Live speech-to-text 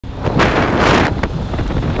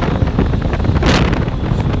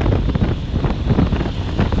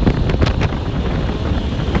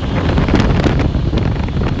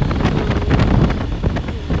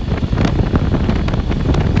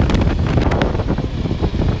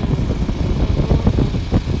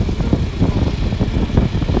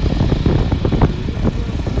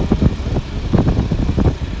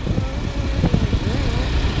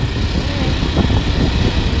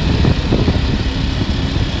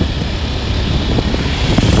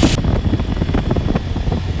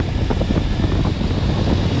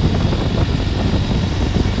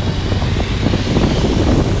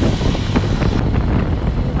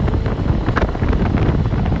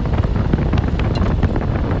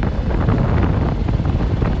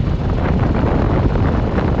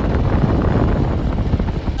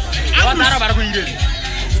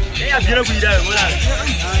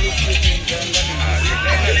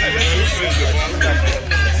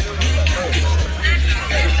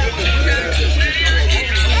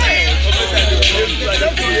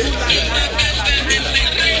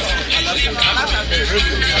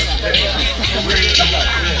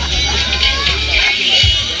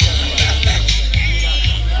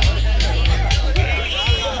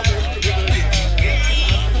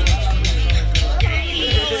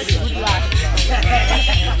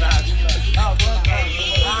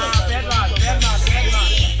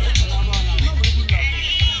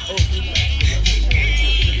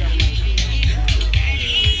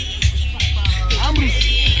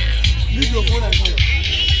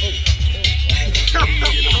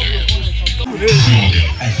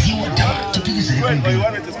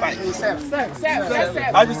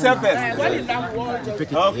How do you serve first?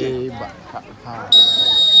 Okay.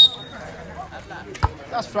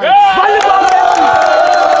 That's right.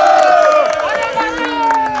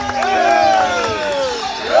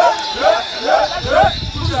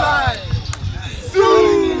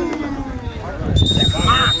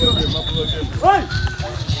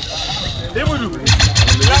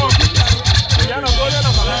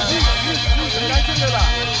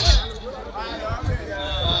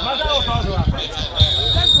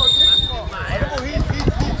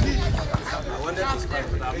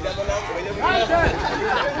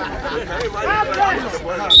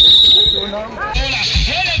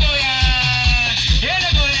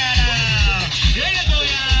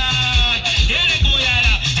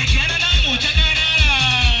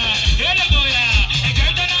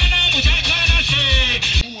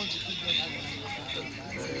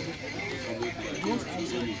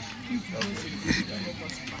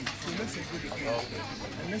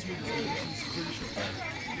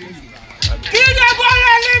 Kill the ball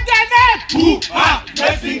and leave the net! Who are the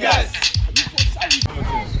fingers?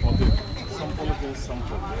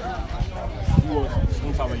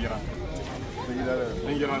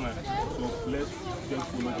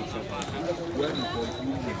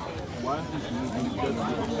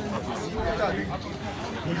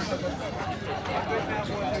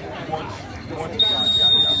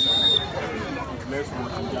 Let's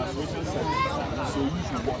watch it. Just switching settings. So you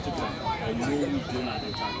should watch it and you know who's doing at the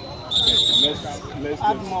time. Okay, let's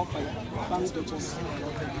add more for you.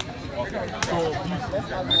 Okay. So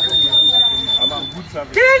I'm on good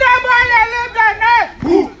service. Kill the ball and leave the net!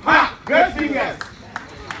 Who are the fingers?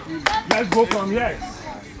 Let's go from here.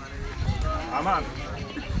 Aman.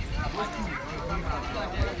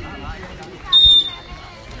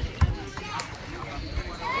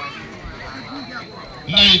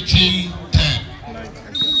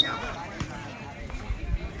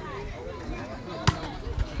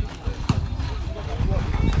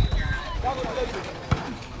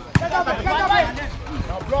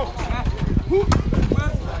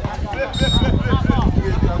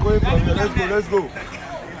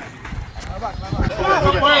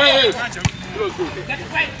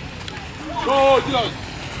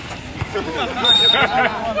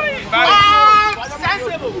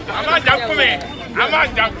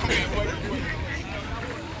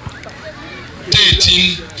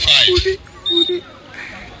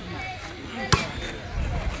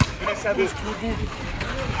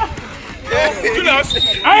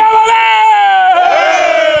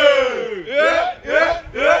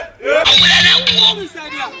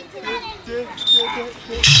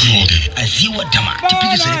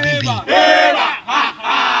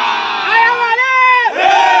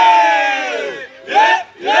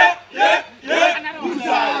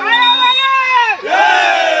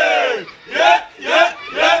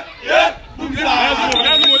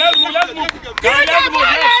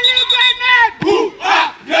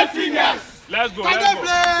 Let's go. Let's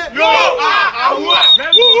go.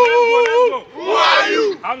 Who are you?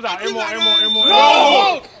 Hamza, Emo.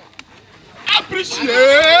 No.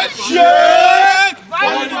 Appreciate.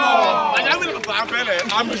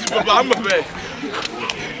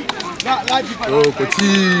 Oh,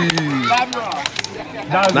 Kochi.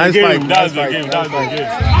 Nice fight. That's the game.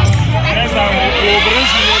 Next time we'll bring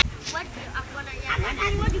you.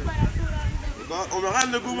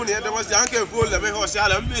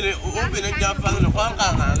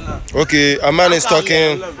 Okay, a man is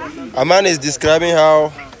talking. A man is describing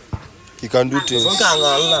how he can do things.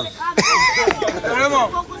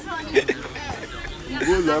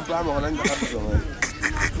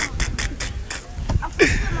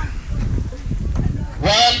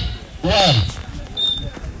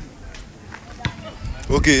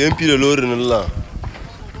 Okay, MP the Lord in Allah.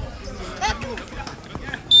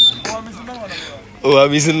 Oh,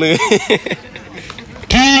 I'm missing. 2-1.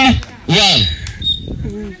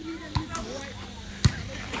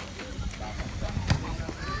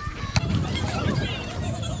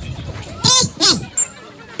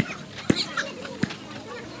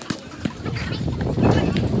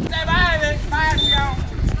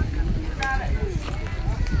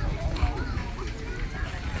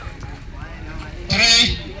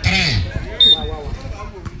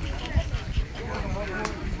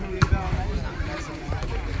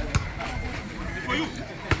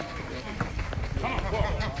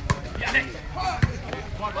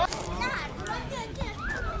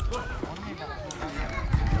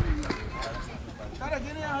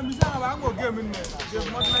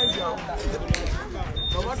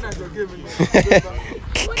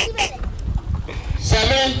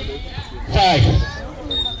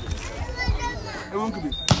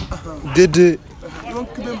 Did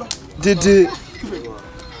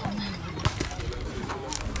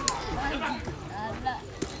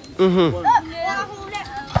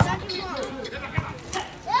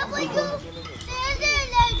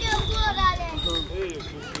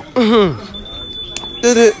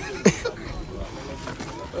Did it?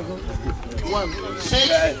 6,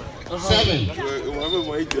 7.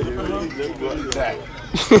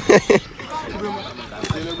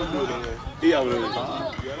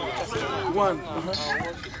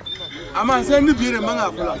 I'm saying the beer among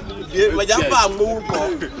our club.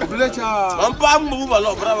 I'm palm move a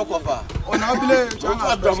lot, bravo cofa. On our village, I'm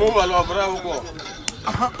move a lot, bravo.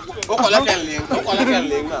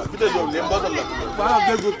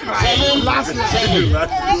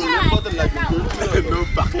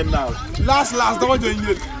 Last, don't you?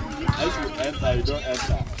 You don't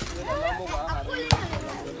enter.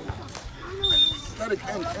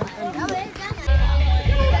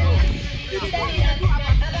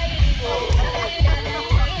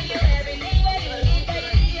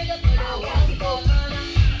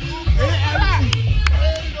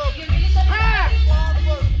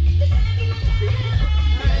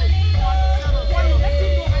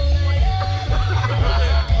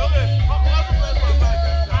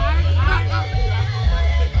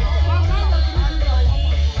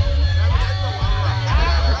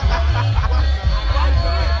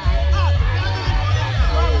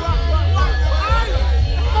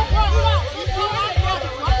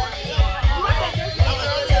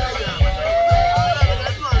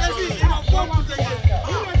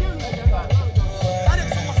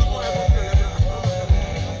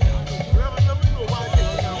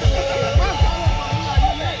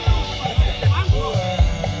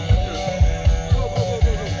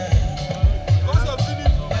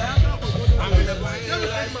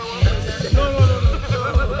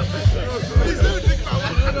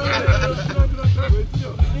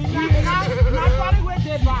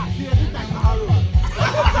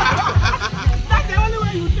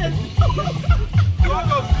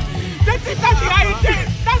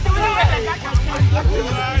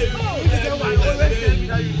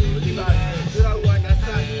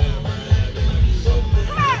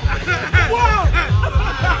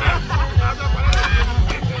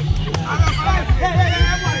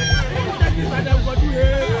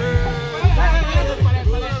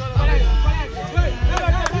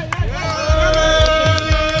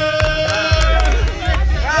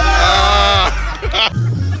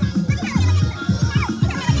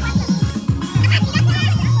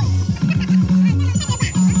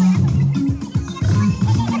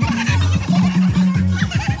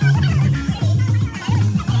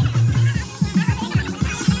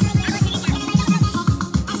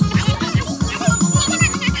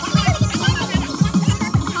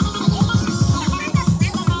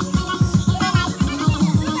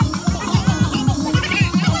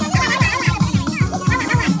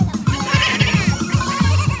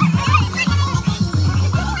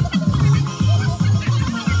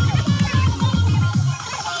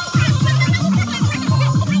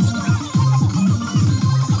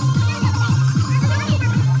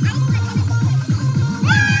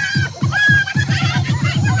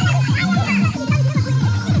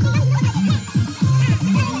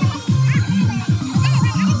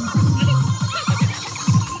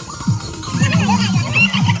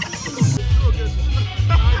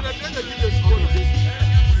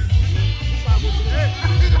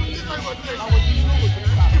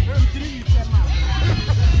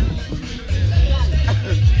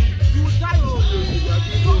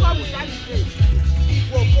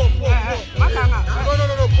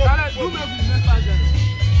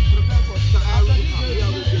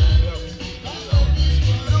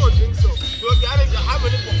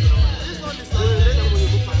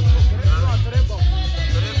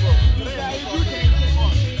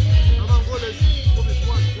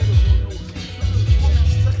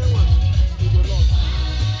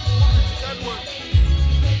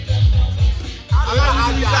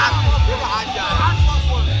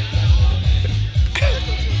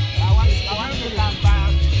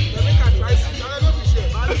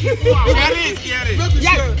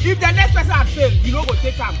 Yes, if the next person had failed, you know go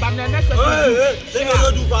take up. But the next person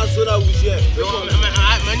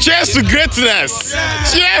Cheers to greatness!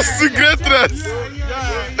 Cheers to greatness!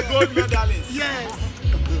 Gold medalist. Yes.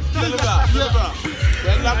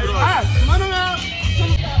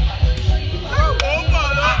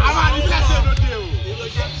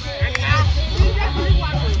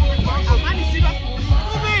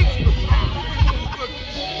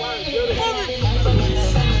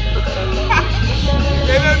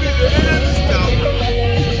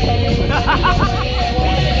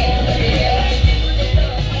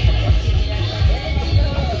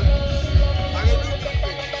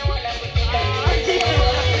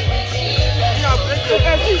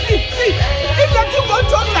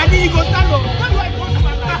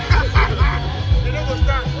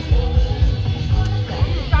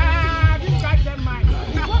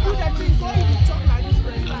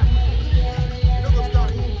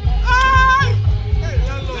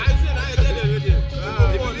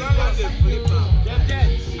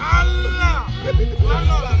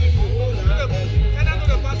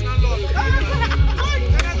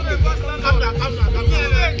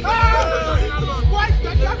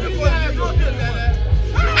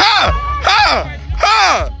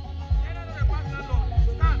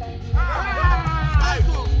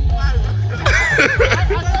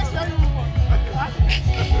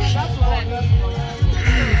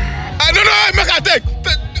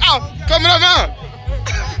 cameraman.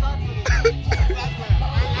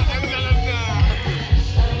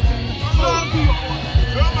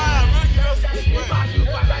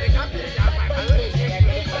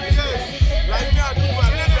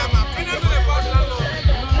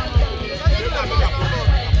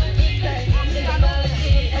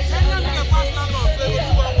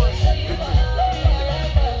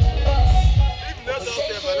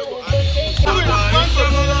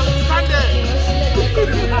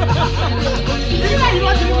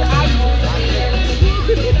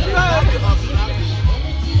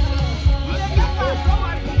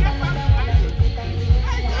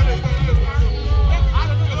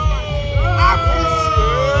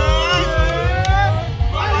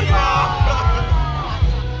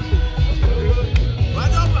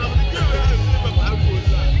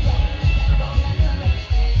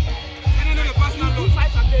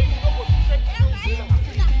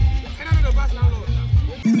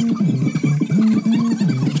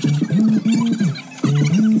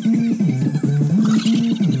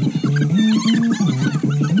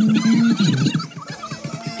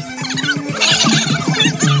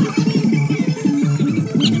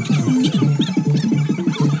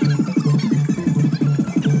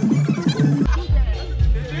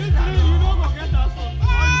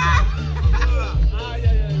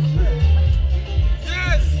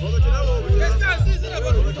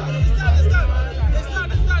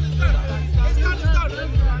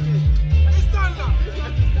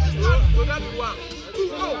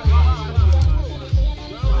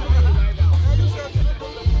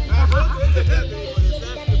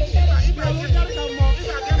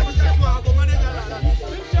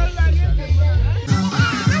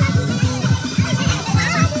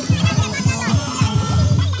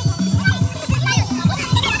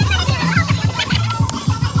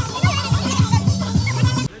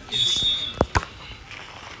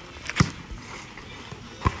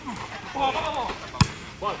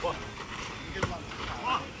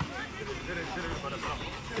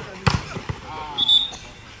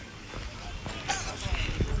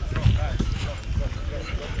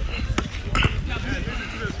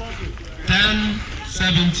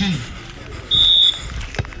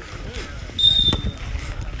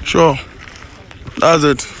 Sure. That's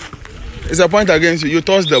it. It's a point against you. You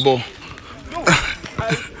tossed the ball.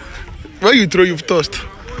 Where you throw, you've tossed.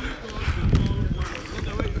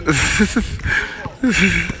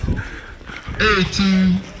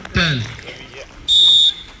 18-10.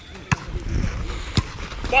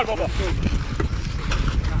 Ball.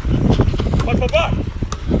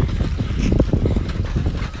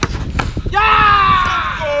 Yeah!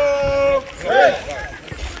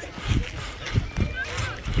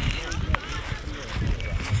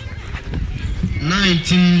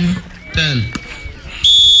 19-10.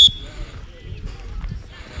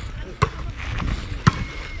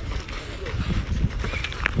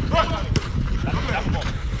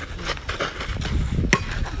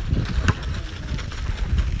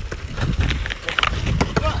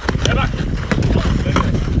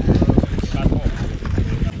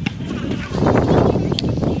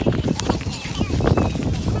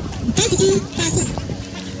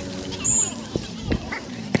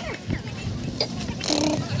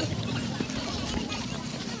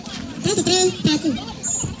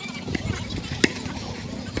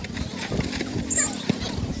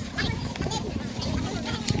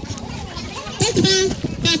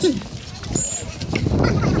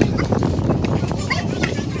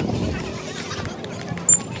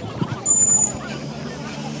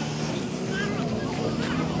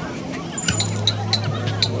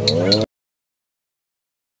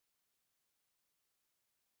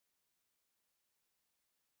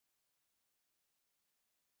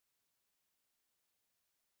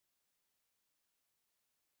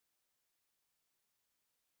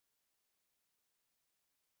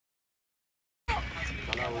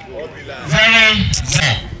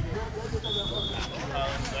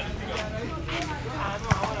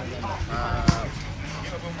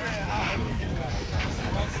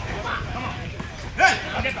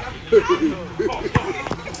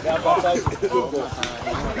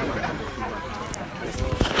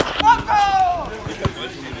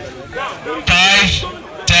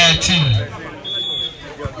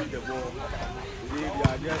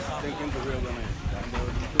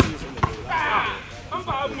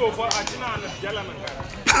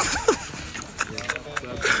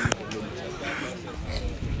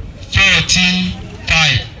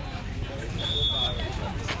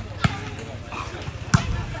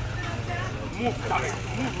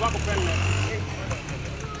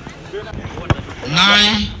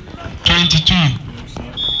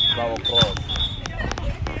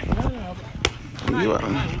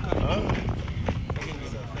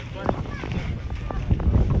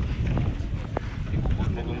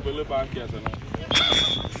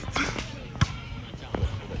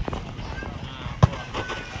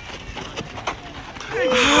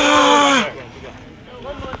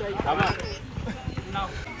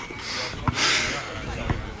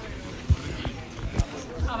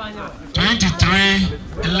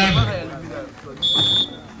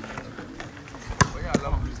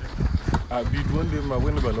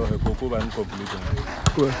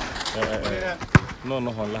 No,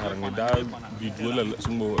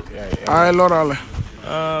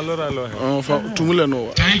 Tumule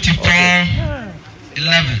no.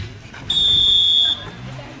 24-11.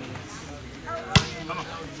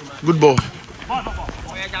 Good ball.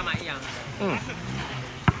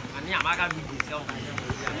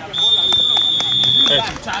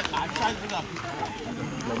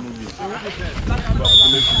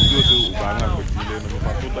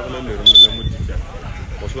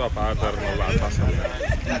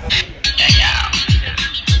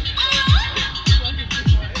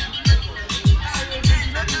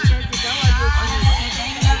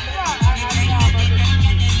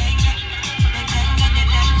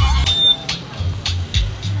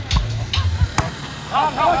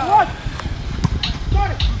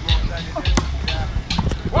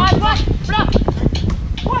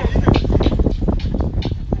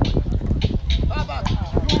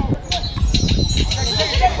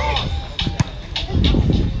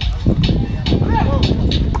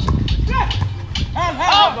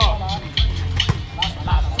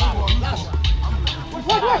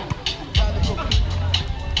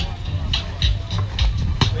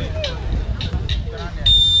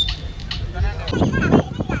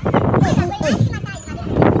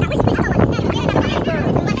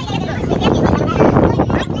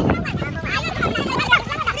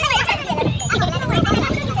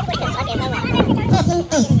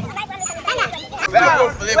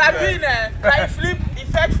 Like flip,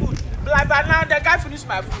 effect food. Like by now, the guy finished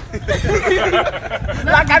my food.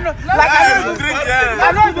 Like I know, drink.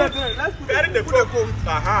 I know the drink. Let's carry the coke.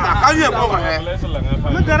 Can you go ahead?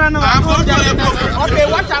 Okay,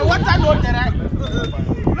 what I know there?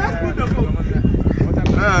 Let's put the coke.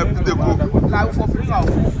 Put the coke. Like for bring out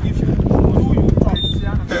food. If you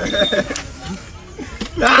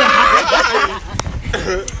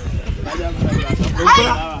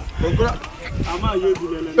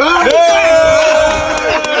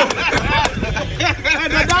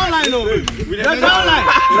the downline, no. The downline.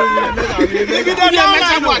 If you don't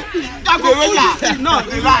downline, no,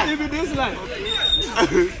 if it this line.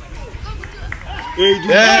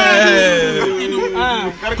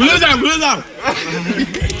 Close down.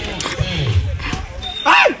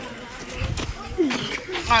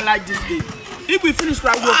 I like this game. If we finish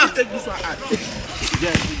right, we'll take this one out.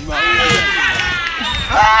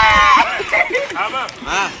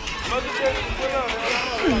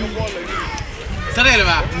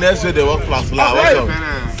 Next day they work class now.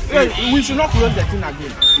 We should not close the thing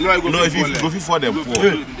again. No, if you go for them,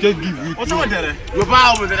 just give you. What's wrong there? You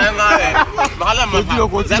buy with them.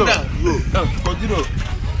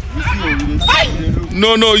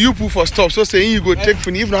 No, you put for stop. So saying you go take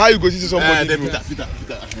for even how you go see somebody. Peter.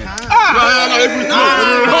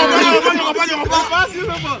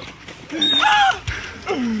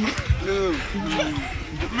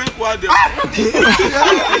 Make what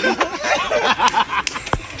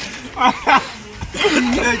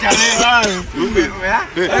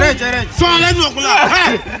so let's go.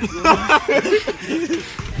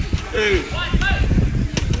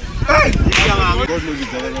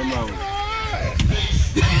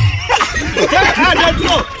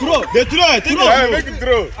 They throw. Make it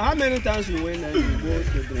throw. How many times you win and you go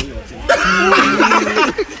to drink your team?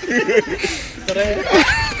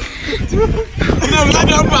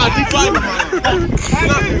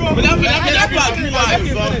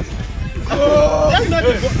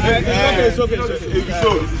 It's okay.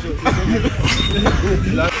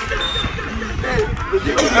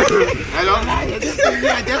 Hello?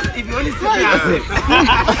 If you only see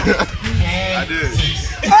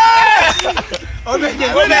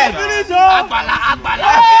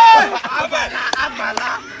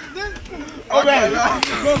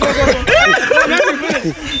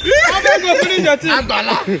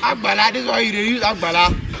Agbala, this is why you use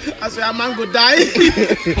Agbala. I say a man go die.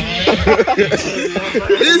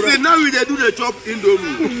 Listen, now we do the chop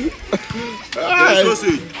indomie. The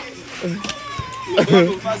sausage.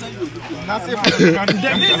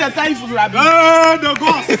 This is the time for Rabbi. The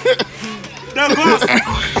ghost. That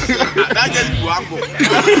just Wango.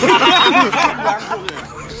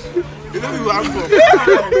 You know Wango.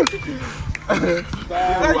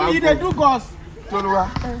 They do goals.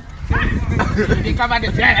 They cover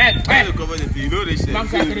the head. Cover the you know they say. Come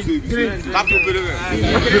to drink. Have to put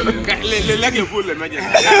it. Let you pull the magic.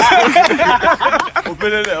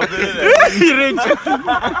 Open it.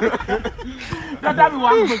 That time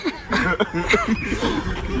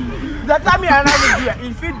that time I here.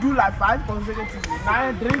 If you do like 5 consecutively, now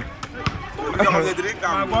I drink.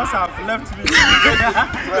 My boss have left me.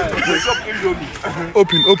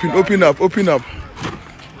 Open up.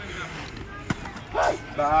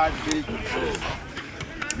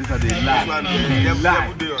 These are the lies.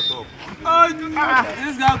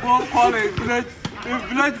 This guy go call a village. If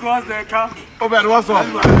village goes there, come. Oh, man, what's up?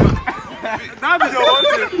 That be the whole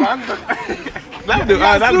thing.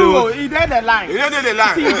 He did the line.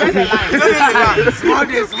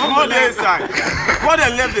 Small days side. What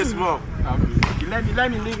they left is small.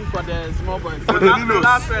 Let me leave it for the small boys. The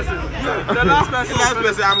last person. The last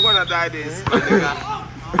person. I'm gonna die this.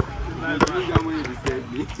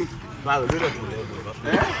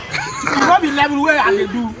 You won't be level where I can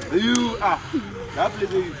do. You are. That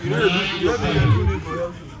place you know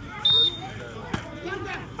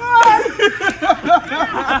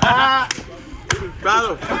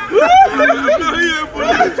Bravo.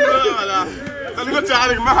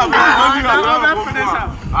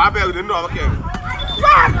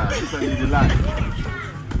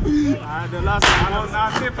 The last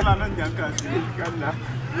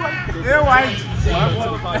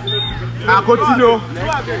I continue.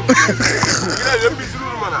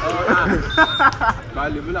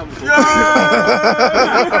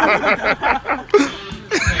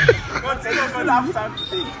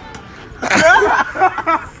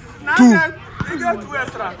 Two.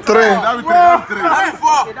 3.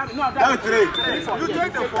 You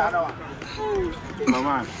take the 4.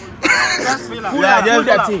 Man.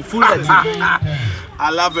 Full the team. I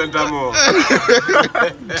love them more.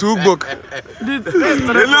 2 book. They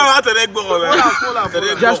know how to make ball.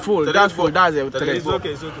 Just full. That's it. It's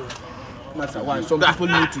okay. Some people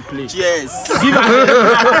need to play. Cheers.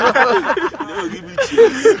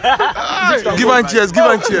 Give and cheers.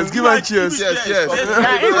 Yes.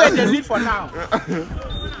 Even they leave for now.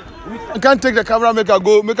 I can't take the camera, make I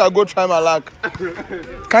go try my luck.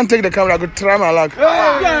 Can't take the camera, go try my luck.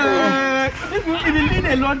 If you lead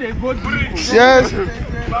alone, they go drink. Yes.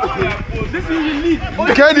 This will lead.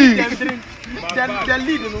 Kenny. The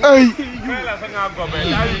lead. Hey. You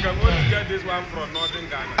can only get this one from Northern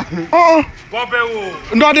Ghana.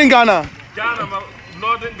 Northern Ghana.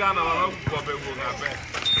 Northern Ghana.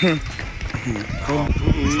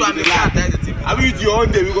 This one the last the team. I will eat your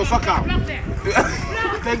own day. We go fuck out.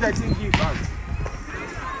 Take the team give back.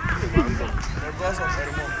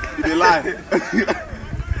 They lie.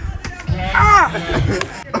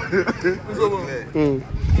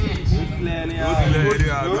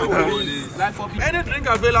 Any drink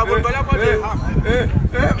available, but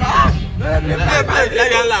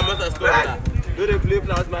Do they play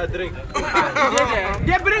plasma drink?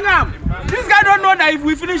 they bring him. This guy don't know that if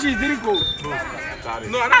we finish his drink, No,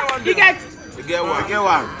 I don't want he gets. You get one.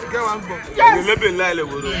 Yes. You may lie.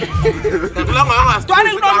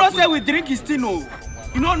 Tony don't know say we drink his tea, no.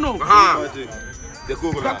 You don't know. The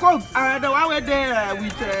cook. The coke, the one where they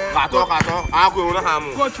with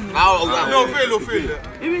coach. No, fail.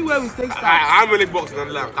 Even where we take start. How many boxes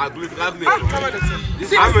on land?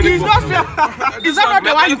 He's not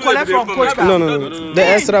the one you collect from coach. No. The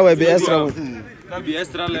extra will be extra one. That be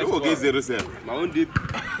extra left. You get 0 7. My own dip.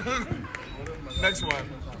 Next one.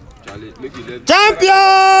 Charlie, make it dead. Champion!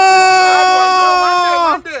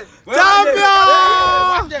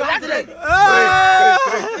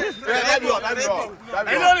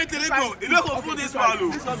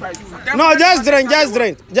 No, just drink as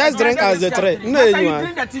the tray. No,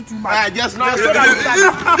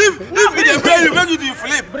 If they pay you, make you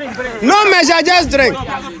flip. no measure, just drink.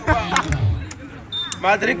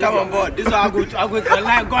 My drink come on board. This is how good. I go to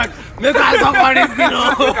life. God, make us up on this, you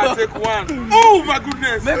know. Take one. Oh my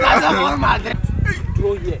goodness. Make us up on my drink.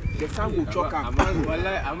 Throw here. The sun will choke up. I'm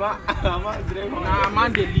a drink.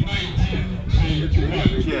 I'm the lead.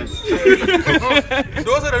 Yes.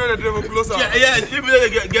 Those are the drink closer. Yeah. If they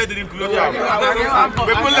get the drink closer.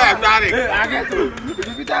 People like Tarek. I get to.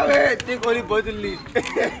 If you take only bottle lead.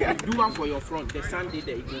 Do one for your front. The sun did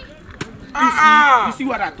there. You see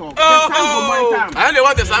what I talk? The sun go one time. I don't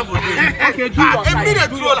want the sun for you. Okay, do your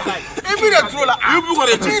side. Give me the troller. You people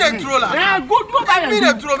gonna change the troller. Yeah, go back. Give me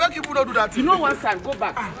the troller. Make people not do that. You know one side. Go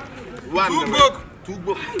back. Two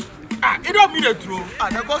book. It don't mean the truth.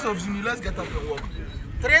 The cost of Zuni, let's get up and walk.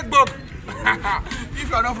 3 book. If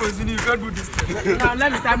you are not for Zuni, you can't do this thing. Now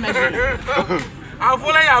let me start measuring. I'm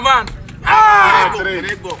following your man.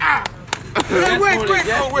 Wait.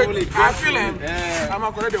 I feel it. I'm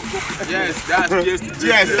going to Yes, that's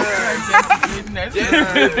yes.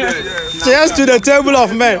 Cheers to the table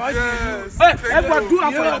of men. To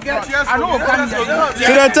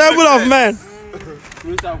the table of men.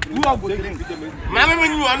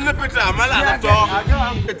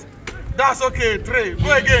 That's okay. 3.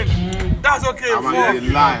 Go again. That's okay. 4. Go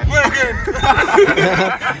again.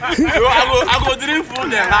 I go drink full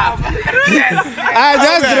and half. I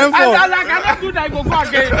just drink full.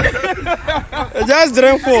 Just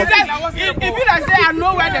drink full. If you like say I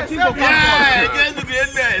know where the thing go come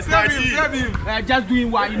from. Just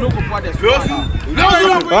doing what you know go for the store.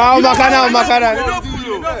 Wow, Makana.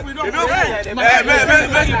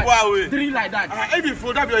 Make it pour away. 3 like that. If you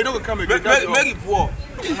fold up, you don't come again. Make it pour.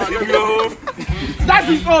 That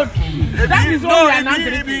is old. That is old.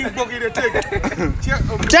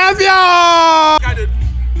 Champion!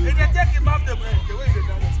 They take him off the way you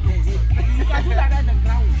done it. You can do that on the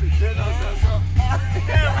ground.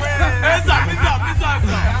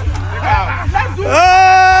 Let's do it.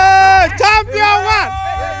 Champion one!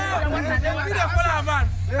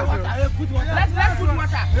 Let's put water.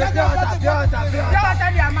 Water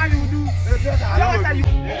the man you do. Water you.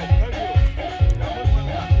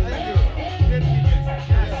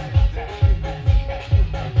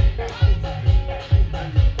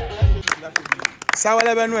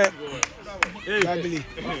 Sawale Benue.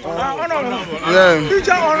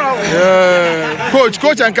 Yeah.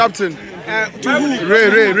 Coach and captain.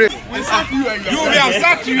 Ray. We have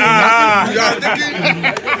sacked you.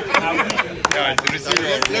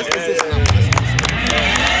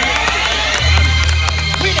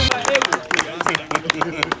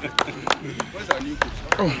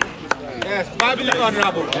 Yes, Babylon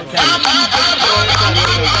honorable.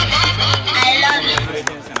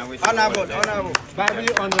 Honorable.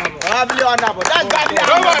 Babylon honorable. That's Babylon.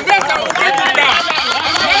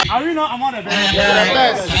 Are you not among the best?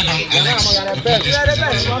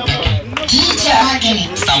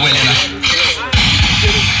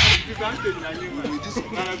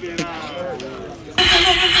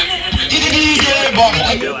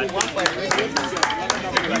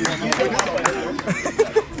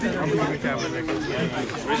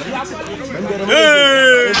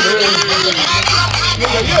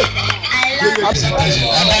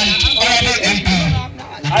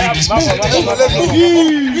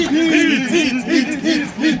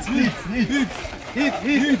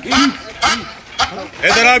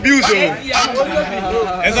 It's an abuse.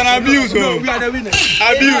 It's an abuse.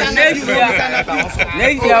 Abuse.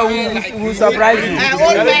 Next year we will surprise you.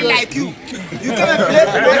 Old men like you. You can play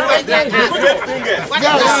for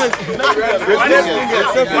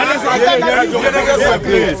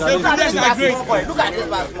Look at this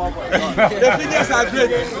small boy. The fingers are great.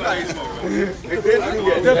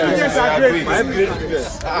 The fingers are great.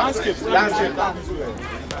 Landscape.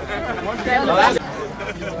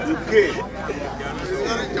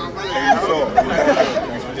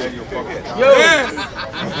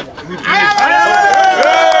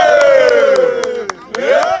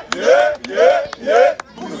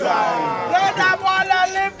 Let the ball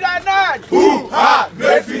live the net.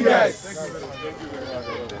 Great fingers.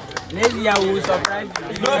 Next year we will surprise you.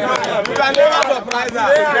 No problem. You can never surprise us.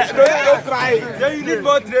 Don't try it. You need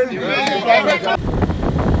more training.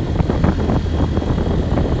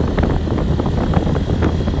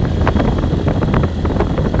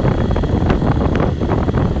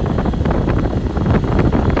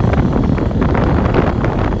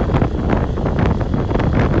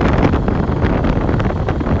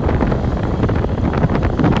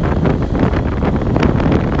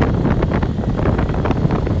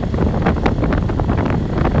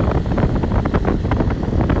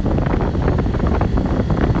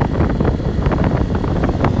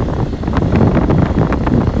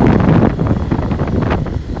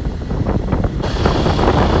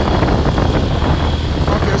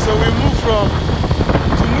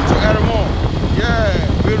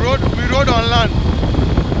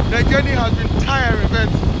 The journey has been tiring,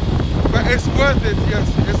 but it's worth it. Yes,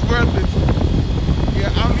 it's worth it.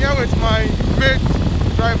 Yeah, I'm here with my mate,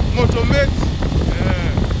 motor mate.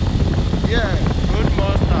 Yeah, road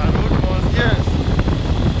monster, yes.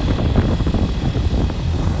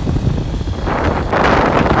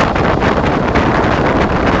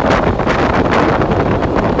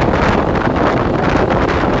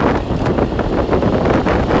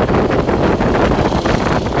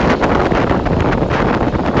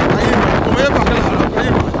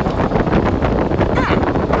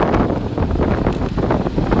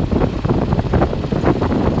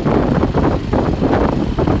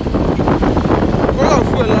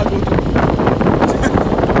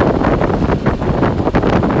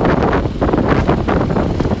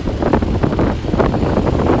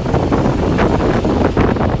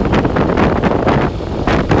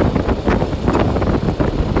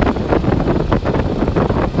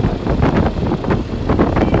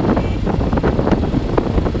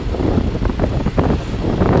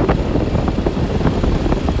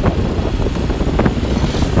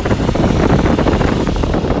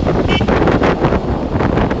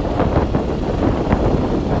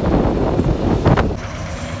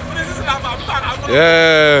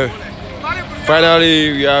 Yeah.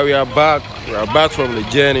 Finally, we are back. We are back from the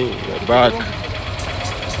journey. We are back.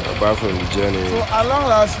 From the journey. So at long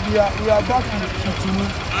last, we are back to Timu.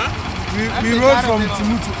 We rode from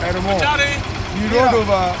Timu to Eremon. We rode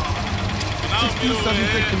over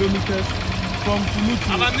 60-70 kilometers from Timu to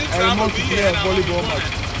Eremon to play a volleyball match.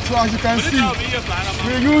 So as you can see,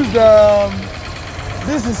 we used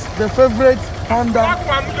this is the favorite Honda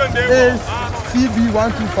is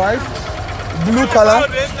CB125, blue color.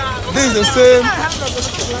 This is the same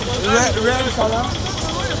red color.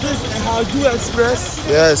 This is Haju Express.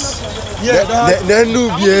 Yes. Yeah. The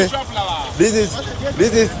Nubie. This is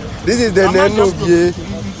the Nubie.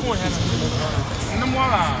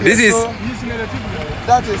 This is.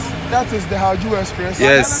 That is the Haju Express.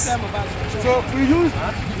 Yes. So we used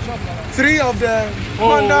 3 of the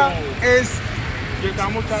Honda is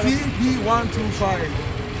CB125.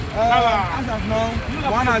 As of now,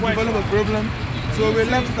 one has developed a problem, so we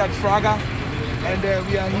left it at Fraga, and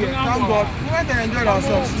we are here. Thank God, we went and enjoyed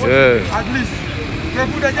ourselves. Yeah. At least,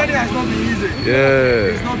 the journey has not been easy.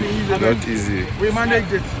 Yeah. It's not been easy. Not easy. We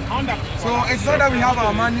managed it. So it's not that we have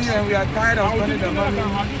our money and we are tired of spending the money,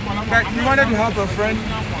 but we wanted to help a friend,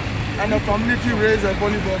 and the community raised a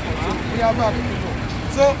volleyball. So we are back.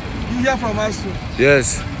 So you hear from us soon.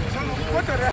 Yes.